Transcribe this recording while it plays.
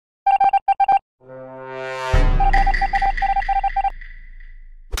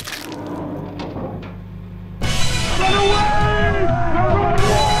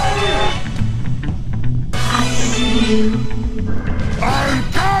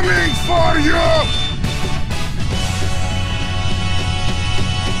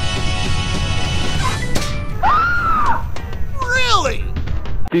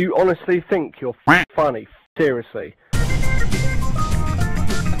Do you honestly think you're funny? Seriously?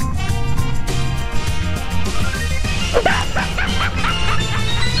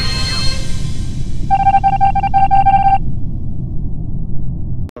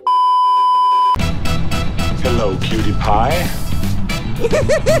 Hello, cutie pie.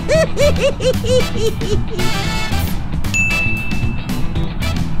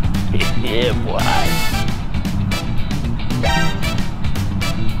 Yeah, boy.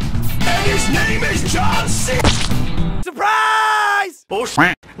 And his name is John C. Surprise! Oh,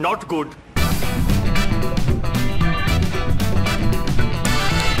 not good.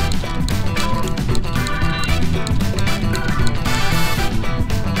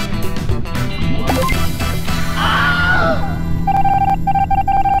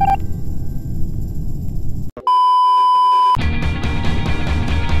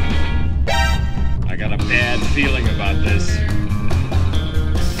 I got a bad feeling about this.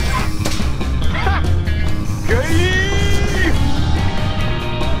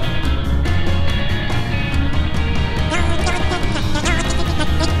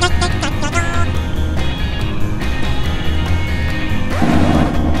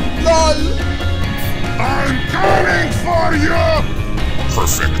 I'm coming for you!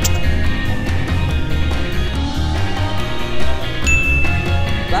 Perfect.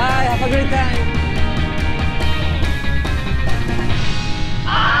 Bye, have a great time.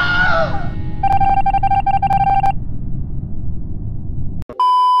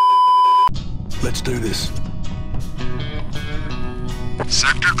 Let's do this.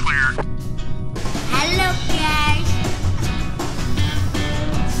 Sector clear. Hello, guys.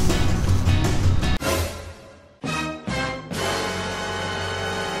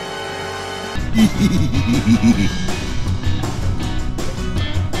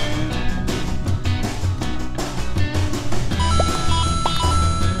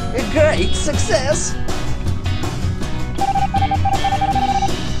 A great success.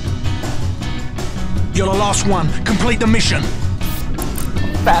 You're the last one. Complete the mission.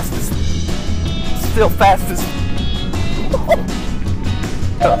 Fastest. Still fastest. Go,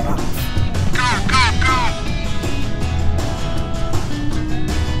 go, go!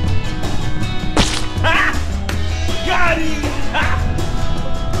 Got him!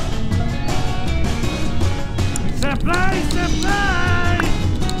 Surprise! Surprise!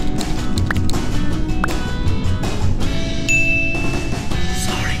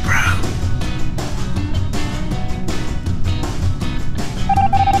 Sorry, bro.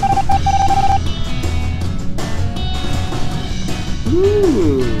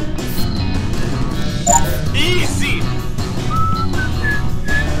 Easy!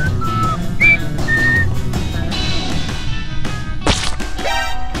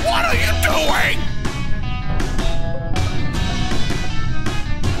 What are you doing?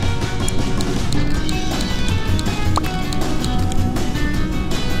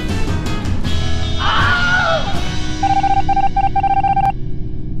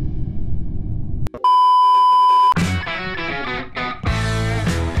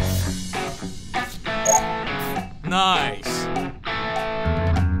 Nice!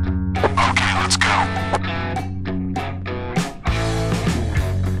 Okay, let's go.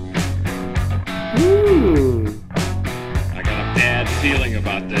 I got a bad feeling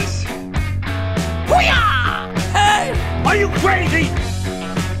about this. Hey! Are you crazy?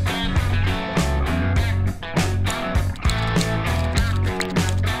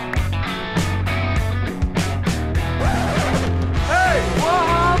 Hey, what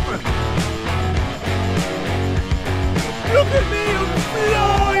happened? Look at me, I'm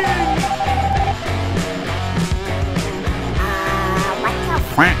flying!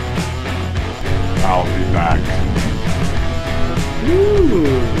 I'll be back.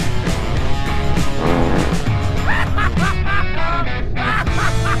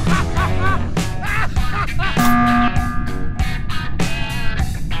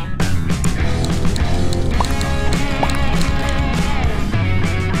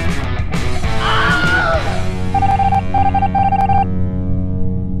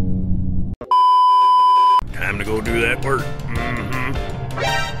 Time to go do that work.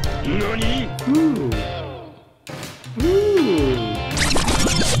 Nani?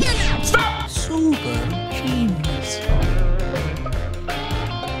 Super genius.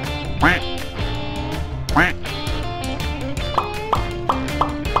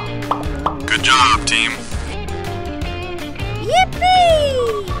 Good job, team.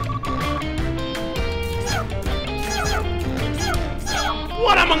 Yippee!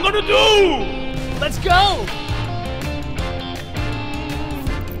 What am I gonna do? Let's go!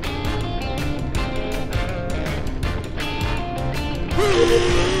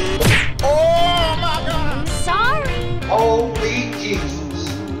 Woo!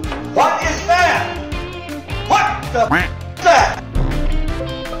 The f that?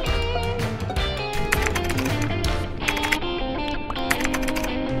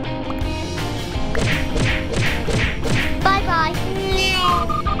 Bye-bye.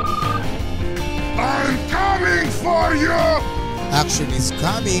 I'm coming for you! Action is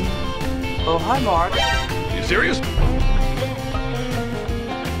coming. Oh, hi, Mark. You serious?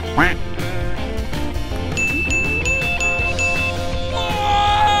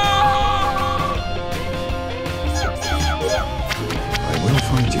 I will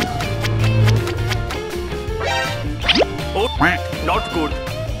find you. Oh, not good.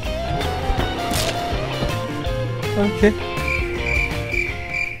 Okay.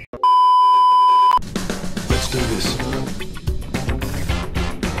 Let's do this.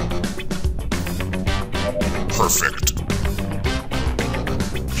 Perfect.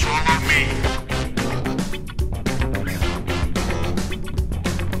 Follow me.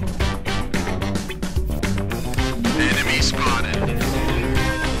 Enemy spotted.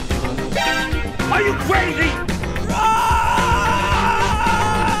 Are you crazy?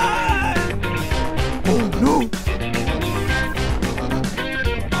 Oh no!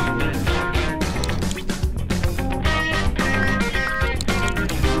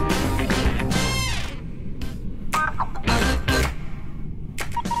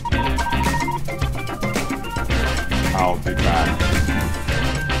 I'll be back.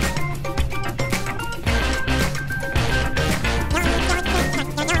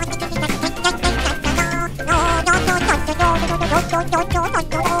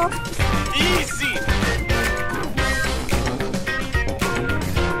 Easy.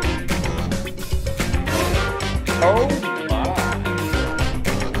 Oh, my.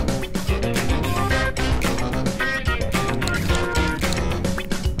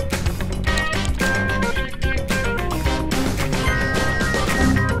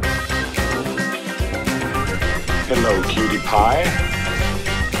 Hello, cutie pie.